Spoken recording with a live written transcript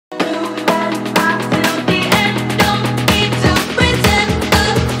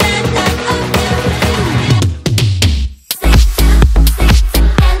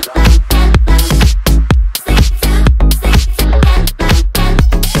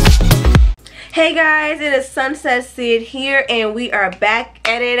Hey guys, it is SunsetSyd here, and we are back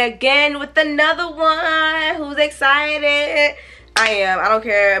at it again with another one. Who's excited? I am. I don't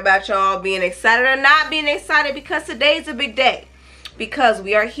care about y'all being excited or not being excited, because today's a big day. Because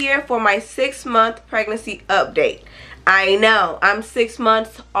we are here for my 6-month pregnancy update. I know, I'm 6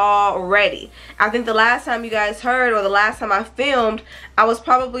 months already. I think the last time you guys heard, or the last time I filmed, I was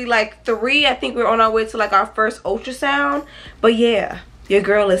probably like 3. I think we were on our way to like our first ultrasound. But yeah, your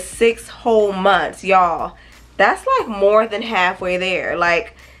girl is 6 whole months, y'all. That's like more than halfway there.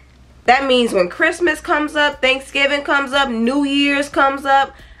 Like, that means when Christmas comes up, Thanksgiving comes up, New Year's comes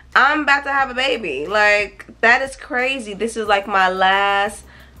up, I'm about to have a baby. Like, that is crazy. This is like my last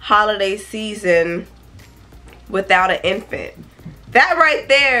holiday season without an infant. That right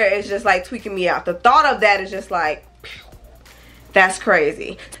there is just like tweaking me out. The thought of that is just like, that's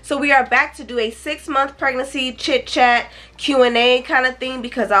crazy. So we are back to do a 6-month pregnancy chit chat Q&A kind of thing,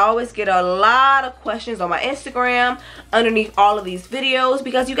 because I always get a lot of questions on my Instagram underneath all of these videos,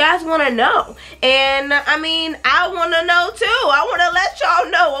 because you guys want to know. And I mean, I want to know too. I want to let y'all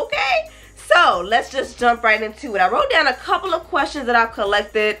know, okay? So let's just jump right into it. I wrote down a couple of questions that I've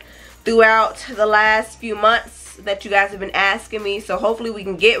collected throughout the last few months that you guys have been asking me, so hopefully we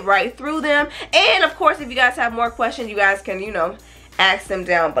can get right through them. And of course, if you guys have more questions, you guys can, you know, ask them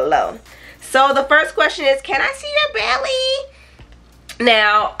down below. So the first question is, can I see your belly?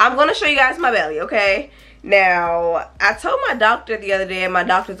 Now, I'm going to show you guys my belly, okay? Now, I told my doctor the other day at my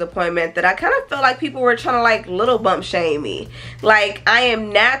doctor's appointment that I kind of felt like people were trying to like little bump shame me. Like, I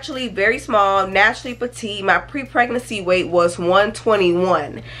am naturally very small, naturally petite. My pre-pregnancy weight was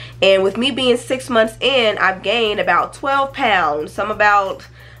 121. And with me being 6 months in, I've gained about 12 pounds. So I'm about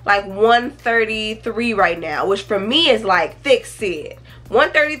like 133 right now, which for me is like thick Sid.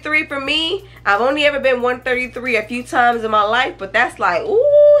 133 for me. I've only ever been 133 a few times in my life, but that's like,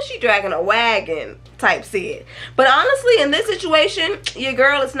 ooh, she dragging a wagon type Sid. But honestly, in this situation, your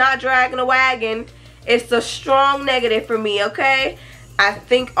girl is not dragging a wagon. It's a strong negative for me, okay? I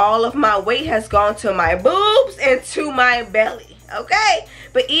think all of my weight has gone to my boobs and to my belly, okay?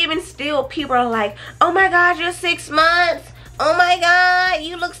 But even still, people are like, oh my God, you're 6 months. Oh my God,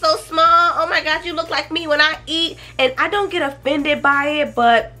 you look so small. Oh my God, you look like me when I eat. And I don't get offended by it,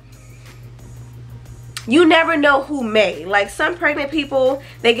 but you never know who may. Like, some pregnant people,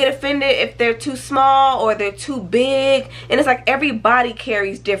 they get offended if they're too small or they're too big. And it's like every body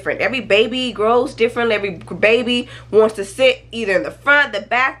carries different. Every baby grows different. Every baby wants to sit either in the front, the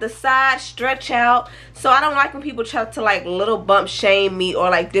back, the side, stretch out. So I don't like when people try to like little bump shame me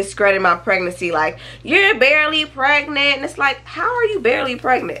or like discredit my pregnancy. Like, you're barely pregnant. And it's like, how are you barely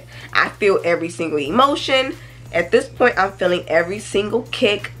pregnant? I feel every single emotion. At this point, I'm feeling every single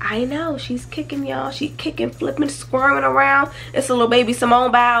kick. I know, she's kicking, y'all. She's kicking, flipping, squirming around. It's a little baby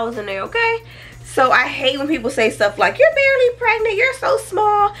Simone Biles in there, okay? So I hate when people say stuff like, you're barely pregnant, you're so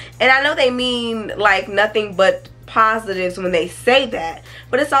small. And I know they mean like nothing but positives when they say that.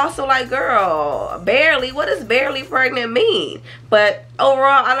 But it's also like, girl, barely, what does barely pregnant mean? But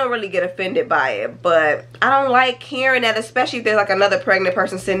overall, I don't really get offended by it. But I don't like hearing that, especially if there's like another pregnant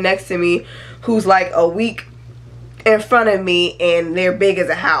person sitting next to me who's like a week in front of me and they're big as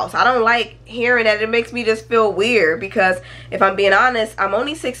a house. I don't like hearing that. It makes me just feel weird, because if I'm being honest, I'm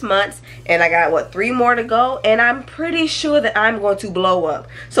only 6 months and I got what, 3 more to go, and I'm pretty sure that I'm going to blow up.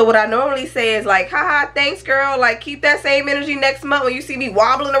 So what I normally say is like, haha, thanks girl, like keep that same energy next month when you see me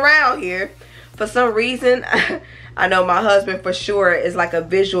wobbling around here. For some reason, I know my husband for sure is like a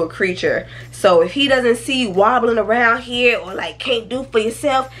visual creature. So if he doesn't see you wobbling around here or like can't do for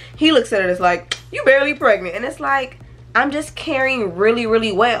yourself, he looks at it as like, you barely pregnant. And it's like, I'm just carrying really,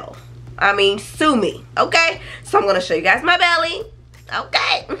 really well. I mean, sue me, okay? So I'm gonna show you guys my belly,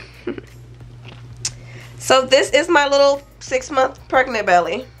 okay? So this is my little 6-month pregnant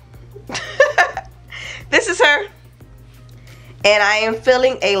belly. This is her. And I am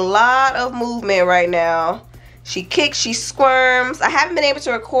feeling a lot of movement right now. She kicks, she squirms. I haven't been able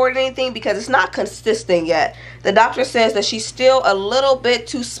to record anything because it's not consistent yet. The doctor says that she's still a little bit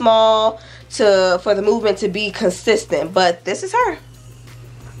too small for the movement to be consistent. But this is her.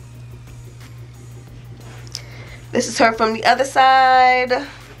 This is her from the other side.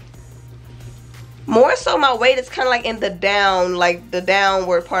 More so, my weight is kind of like in the down, like the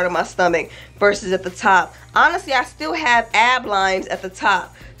downward part of my stomach versus at the top. Honestly, I still have ab lines at the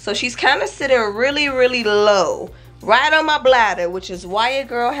top. So she's kind of sitting really, really low, right on my bladder, which is why your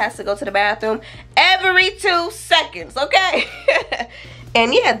girl has to go to the bathroom every 2 seconds, okay?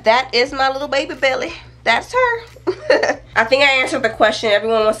 And yeah, that is my little baby belly. That's her. I think I answered the question.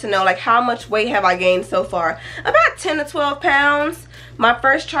 Everyone wants to know, like, how much weight have I gained so far? About 10 to 12 pounds. My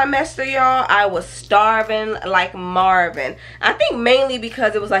first trimester, y'all, I was starving like Marvin. I think mainly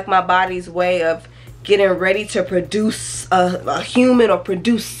because it was like my body's way of getting ready to produce a human or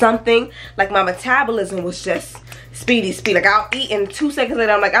produce something. Like my metabolism was just speedy. Like I'll eat and 2 seconds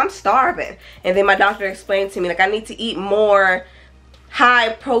later I'm like, I'm starving. And then my doctor explained to me like I need to eat more high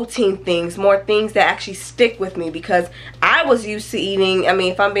protein things, more things that actually stick with me, because I was used to eating, I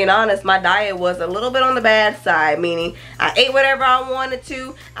mean, if I'm being honest, my diet was a little bit on the bad side, meaning I ate whatever I wanted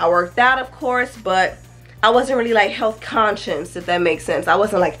to. I worked out, of course, but I wasn't really like health conscious, if that makes sense. I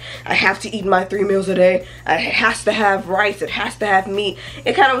wasn't like, I have to eat my 3 meals a day. It has to have rice. It has to have meat.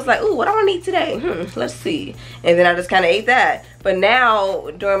 It kind of was like, ooh, what do I want to eat today? Let's see. And then I just kind of ate that. But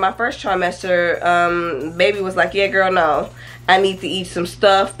now, during my first trimester, baby was like, yeah, girl, no. I need to eat some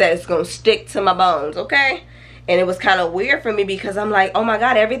stuff that's going to stick to my bones, okay? And it was kind of weird for me because I'm like, oh my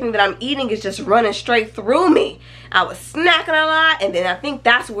God, everything that I'm eating is just running straight through me. I was snacking a lot, and then I think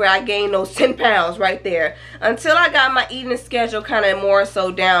that's where I gained those 10 pounds right there. Until I got my eating schedule kind of more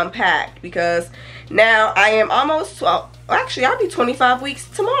so down packed, because now I am almost, well, actually I'll be 25 weeks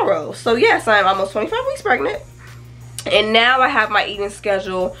tomorrow. So yes, I am almost 25 weeks pregnant. And now I have my eating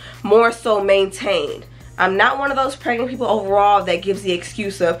schedule more so maintained. I'm not one of those pregnant people overall that gives the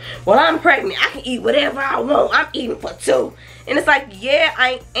excuse of, well, I'm pregnant, I can eat whatever I want, I'm eating for 2. And it's like, yeah,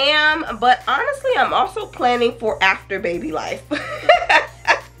 I am, but honestly, I'm also planning for after baby life.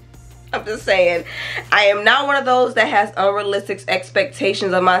 I'm just saying, I am not one of those that has unrealistic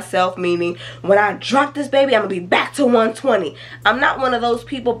expectations of myself, meaning when I drop this baby, I'm gonna be back to 120. I'm not one of those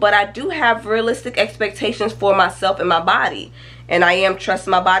people, but I do have realistic expectations for myself and my body. And I am trusting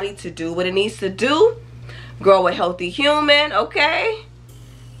my body to do what it needs to do, grow a healthy human, okay?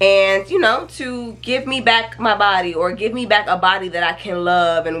 And, you know, to give me back my body, or give me back a body that I can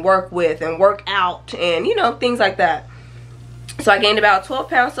love and work with and work out and, you know, things like that. So I gained about 12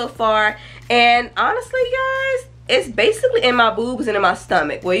 pounds so far. And honestly, guys, it's basically in my boobs and in my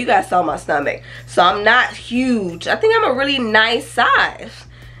stomach. Well, you guys saw my stomach. So I'm not huge. I think I'm a really nice size.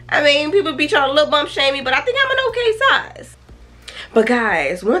 I mean, people be trying to little bump shame me, but I think I'm an okay size. But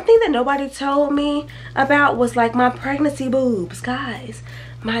guys, one thing that nobody told me about was like my pregnancy boobs. Guys,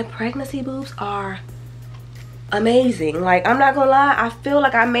 my pregnancy boobs are amazing. Like, I'm not gonna lie, I feel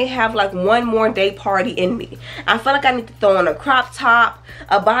like I may have like one more day party in me. I feel like I need to throw on a crop top,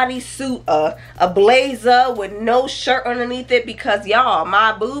 a bodysuit, a blazer with no shirt underneath it, because y'all,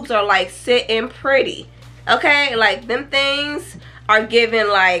 my boobs are like sitting pretty. Okay, like them things are giving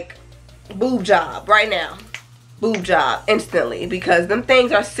like boob job right now. Boob job instantly, because them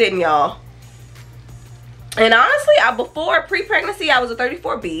things are sitting, y'all. And honestly, before pre-pregnancy, I was a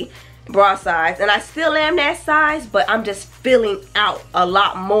 34B bra size, and I still am that size, but I'm just filling out a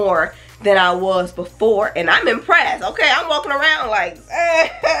lot more than I was before, and I'm impressed. Okay, I'm walking around like,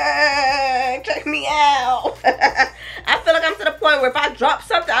 check me out. I feel like I'm to the point where if I drop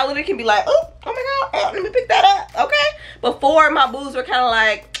something, I literally can be like, oh my God, let me pick that up. Okay, before my boobs were kind of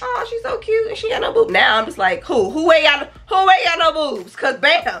like, oh, she's so cute and she got no boobs. Now I'm just like, who ain't got no boobs? Cause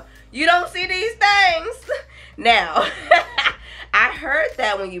bam, you don't see these things. Now, I heard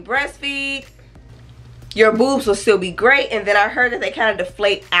that when you breastfeed, your boobs will still be great, and then I heard that they kind of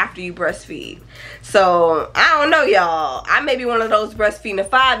deflate after you breastfeed. So I don't know, y'all. I may be one of those breastfeeding a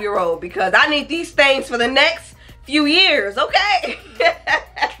 5-year-old, because I need these things for the next few years, okay?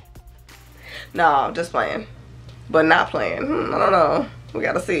 No, I'm just playing, but not playing. I don't know. We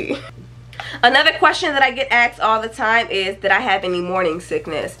gotta see. Another question that I get asked all the time is, did I have any morning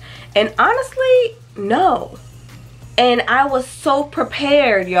sickness? And honestly, no. And I was so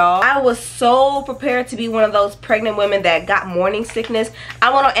prepared, y'all. I was so prepared to be one of those pregnant women that got morning sickness.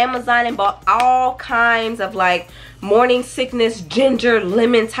 I went on Amazon and bought all kinds of like morning sickness, ginger,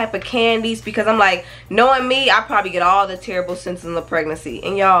 lemon type of candies, because I'm like, knowing me, I probably get all the terrible symptoms of pregnancy.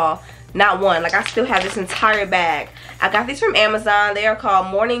 And y'all, not one. Like, I still have this entire bag. I got these from Amazon. They are called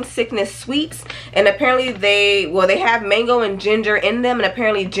morning sickness sweets, and apparently they have mango and ginger in them, and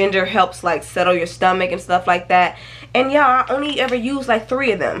apparently ginger helps like settle your stomach and stuff like that. And y'all, I only ever used like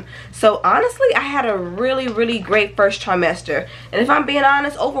 3 of them. So honestly, I had a really great first trimester. And if I'm being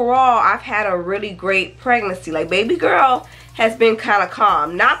honest, overall, I've had a really great pregnancy. Like, baby girl has been kind of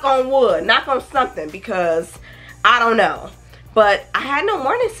calm. Knock on wood, knock on something, because I don't know. But I had no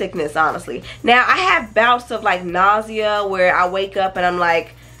morning sickness, honestly. Now, I have bouts of like nausea where I wake up and I'm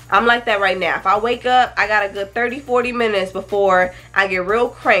like that right now. If I wake up, I got a good 30-40 minutes before I get real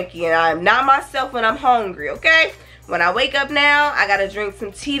cranky, and I'm not myself when I'm hungry, okay? When I wake up now, I gotta drink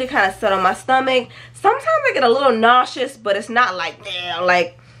some tea to kind of settle my stomach. Sometimes I get a little nauseous, but it's not like, damn,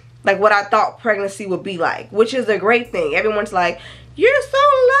 like like what I thought pregnancy would be like, which is a great thing. Everyone's like, you're so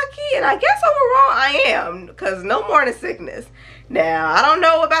lucky, and I guess overall I am, because no morning sickness. Now, I don't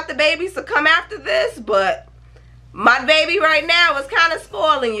know about the babies to come after this, but my baby right now is kind of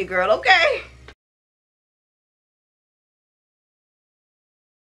spoiling you, girl, okay?